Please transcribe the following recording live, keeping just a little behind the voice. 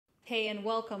Hey and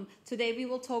welcome. Today we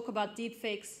will talk about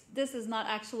deepfakes. This is not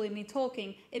actually me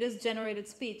talking, it is generated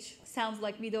speech. Sounds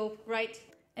like me though, right?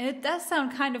 And it does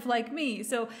sound kind of like me,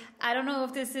 so I don't know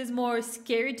if this is more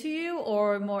scary to you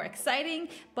or more exciting,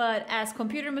 but as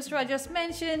Computer Mısra just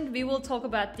mentioned, we will talk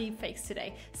about deepfakes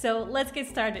today. So let's get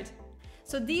started.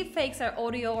 So deepfakes are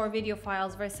audio or video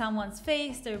files where someone's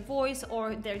face, their voice,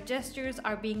 or their gestures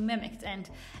are being mimicked. And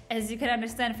as you can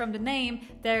understand from the name,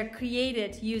 they're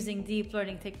created using deep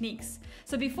learning techniques.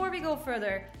 So before we go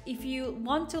further, if you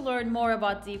want to learn more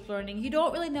about deep learning, you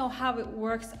don't really know how it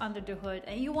works under the hood,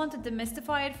 and you want to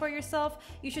demystify it for yourself,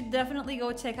 you should definitely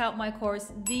go check out my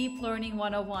course, Deep Learning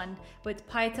 101 with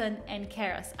Python and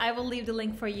Keras. I will leave the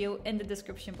link for you in the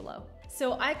description below.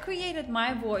 So I created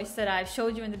my voice that I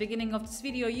showed you in the beginning of this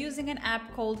video using an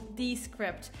app called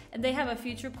Descript, and they have a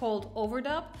feature called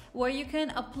Overdub where you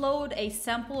can upload a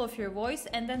sample of your voice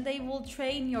and then they will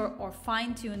train or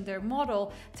fine-tune their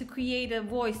model to create a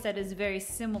voice that is very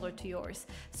similar to yours.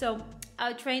 So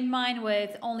I trained mine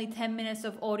with only 10 minutes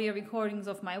of audio recordings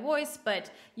of my voice,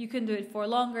 but you can do it for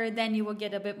longer, then you will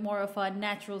get a bit more of a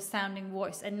natural sounding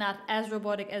voice and not as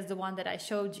robotic as the one that I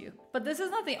showed you. But this is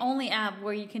not the only app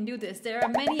where you can do this. There are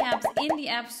many apps in the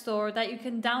App Store that you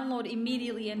can download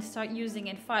immediately and start using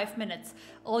in 5 minutes.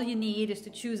 All you need is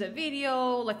to choose a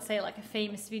video, let's say like a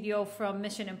famous video from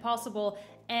Mission Impossible,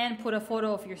 and put a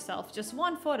photo of yourself, just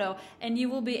one photo, and you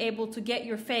will be able to get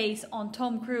your face on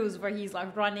Tom Cruise where he's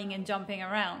like running and jumping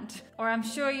around. Or I'm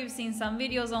sure you've seen some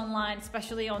videos online,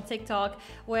 especially on TikTok,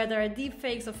 where there are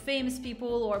deepfakes of famous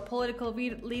people or political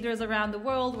leaders around the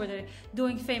world where they're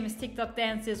doing famous TikTok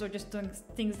dances or just doing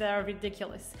things that are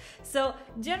ridiculous. So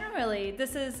generally,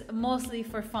 this is mostly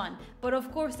for fun, but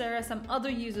of course there are some other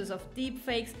uses of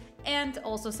deepfakes and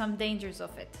also some dangers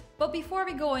of it. But before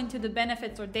we go into the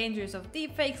benefits or dangers of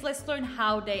deepfakes, let's learn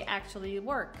how they actually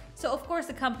work. So of course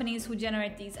the companies who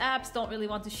generate these apps don't really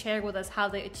want to share with us how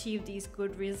they achieve these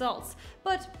good results.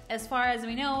 But as far as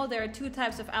we know, there are two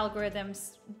types of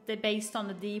algorithms based on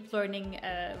the deep learning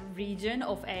region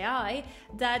of AI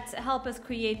that help us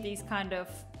create these kind of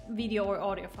video or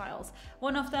audio files.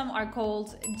 One of them are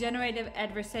called Generative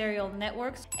Adversarial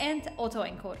networks and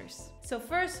Autoencoders. So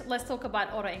first, let's talk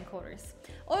about autoencoders.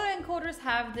 Autoencoders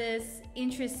have this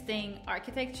interesting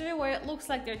architecture where it looks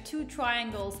like there are two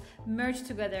triangles merged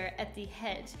together at the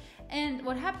head. And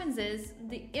what happens is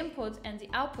the input and the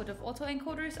output of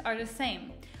autoencoders are the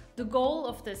same. The goal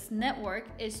of this network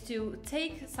is to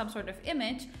take some sort of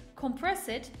image, compress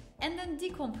it, and then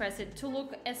decompress it to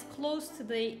look as close to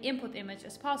the input image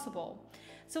as possible.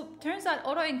 So turns out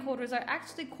autoencoders are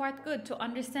actually quite good to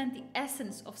understand the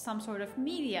essence of some sort of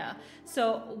media.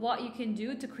 So what you can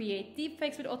do to create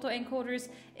deepfakes with autoencoders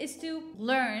is to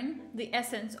learn the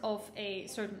essence of a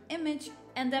certain image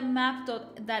and then map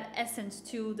that essence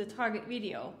to the target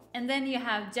video. And then you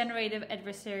have generative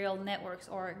adversarial networks,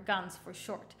 or GANs for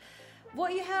short.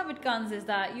 What you have with GANs is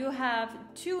that you have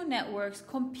two networks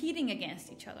competing against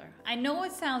each other. I know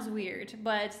it sounds weird,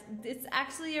 but it's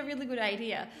actually a really good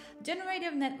idea.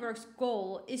 Generative networks'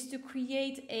 goal is to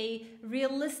create a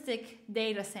realistic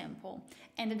data sample,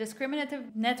 and the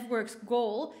discriminative network's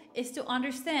goal is to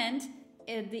understand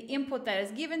if the input that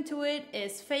is given to it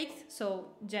is faked, so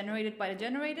generated by the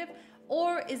generative,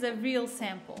 or is a real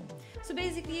sample. So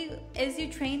basically, as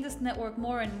you train this network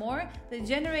more and more, the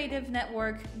generative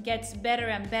network gets better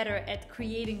and better at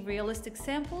creating realistic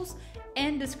samples,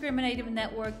 and discriminative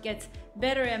network gets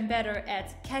better and better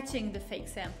at catching the fake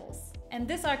samples. And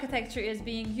this architecture is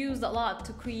being used a lot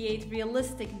to create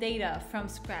realistic data from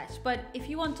scratch. But if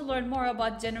you want to learn more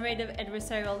about generative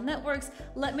adversarial networks,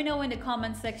 let me know in the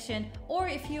comment section, or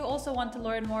if you also want to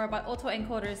learn more about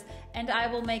autoencoders, and I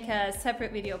will make a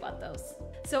separate video about those.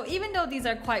 So even though these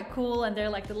are quite cool and they're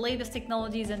like the latest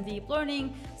technologies in deep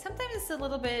learning, sometimes it's a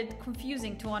little bit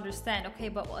confusing to understand, okay,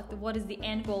 but what is the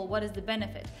end goal? What is the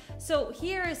benefit? So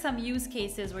here are some use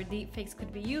cases where deepfakes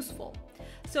could be useful.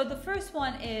 So the first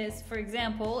one is, for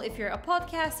example, if you're a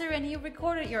podcaster and you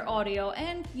recorded your audio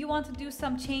and you want to do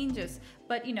some changes,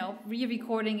 but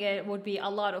re-recording it would be a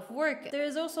lot of work. There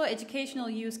is also educational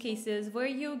use cases where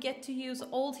you get to use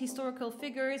old historical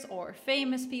figures or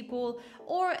famous people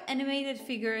or animated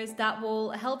figures that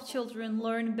will help children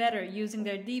learn better using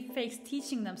their deepfakes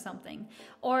teaching them something.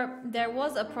 Or there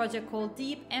was a project called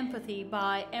Deep Empathy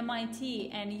by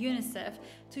MIT and UNICEF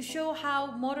to show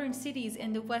how modern cities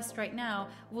in the West right now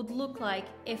would look like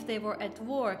if they were at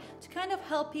war, to kind of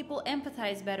help people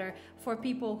empathize better for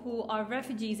people who are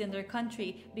refugees in their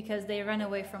country because they run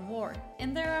away from war.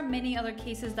 And there are many other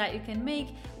cases that you can make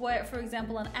where, for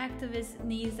example, an activist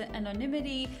needs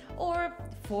anonymity, or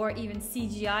for even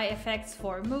CGI effects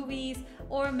for movies,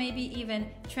 or maybe even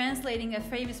translating a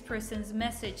famous person's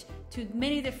message to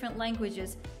many different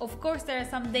languages. Of course, there are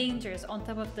some dangers on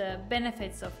top of the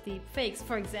benefits of deepfakes.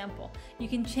 For example, you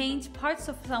can change parts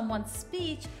of someone's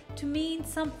speech to mean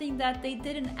something that they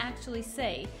didn't actually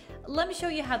say. Let me show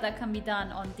you how that can be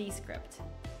done on Descript.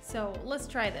 So let's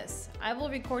try this. I will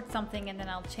record something and then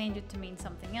I'll change it to mean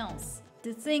something else.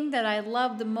 The thing that I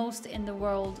love the most in the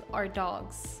world are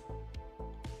dogs.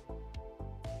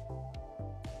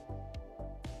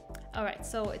 Alright,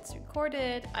 so it's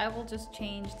recorded. I will just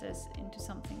change this into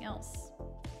something else.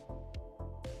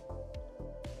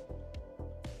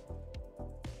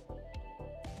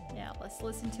 Yeah, let's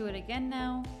listen to it again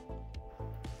now.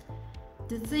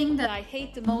 The thing that I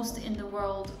hate the most in the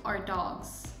world are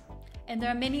dogs. And there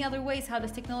are many other ways how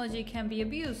this technology can be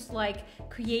abused, like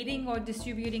creating or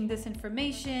distributing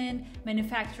disinformation,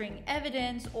 manufacturing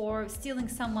evidence, or stealing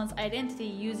someone's identity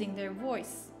using their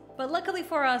voice. But luckily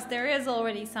for us, there is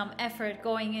already some effort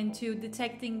going into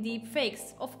detecting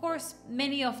deepfakes. Of course,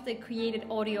 many of the created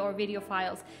audio or video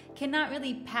files cannot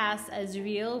really pass as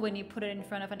real when you put it in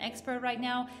front of an expert right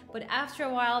now, but after a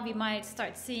while we might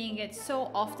start seeing it so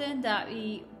often that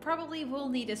we probably will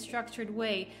need a structured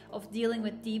way of dealing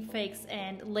with deepfakes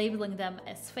and labeling them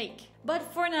as fake. But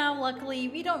for now, luckily,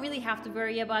 we don't really have to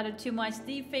worry about it too much.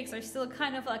 Deepfakes are still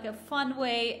kind of like a fun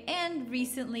way, and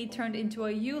recently turned into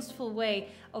a useful way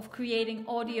of creating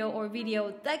audio or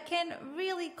video that can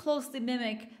really closely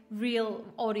mimic real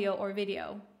audio or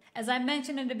video. As I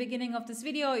mentioned in the beginning of this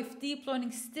video, if deep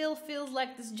learning still feels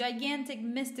like this gigantic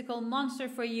mystical monster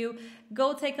for you,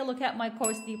 go take a look at my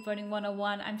course Deep Learning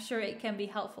 101. I'm sure it can be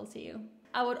helpful to you.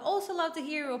 I would also love to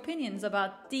hear your opinions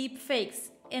about deep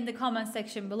fakes in the comment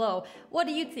section below. What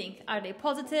do you think? Are they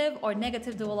positive or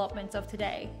negative developments of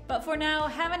today? But for now,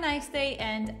 have a nice day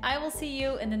and I will see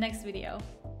you in the next video.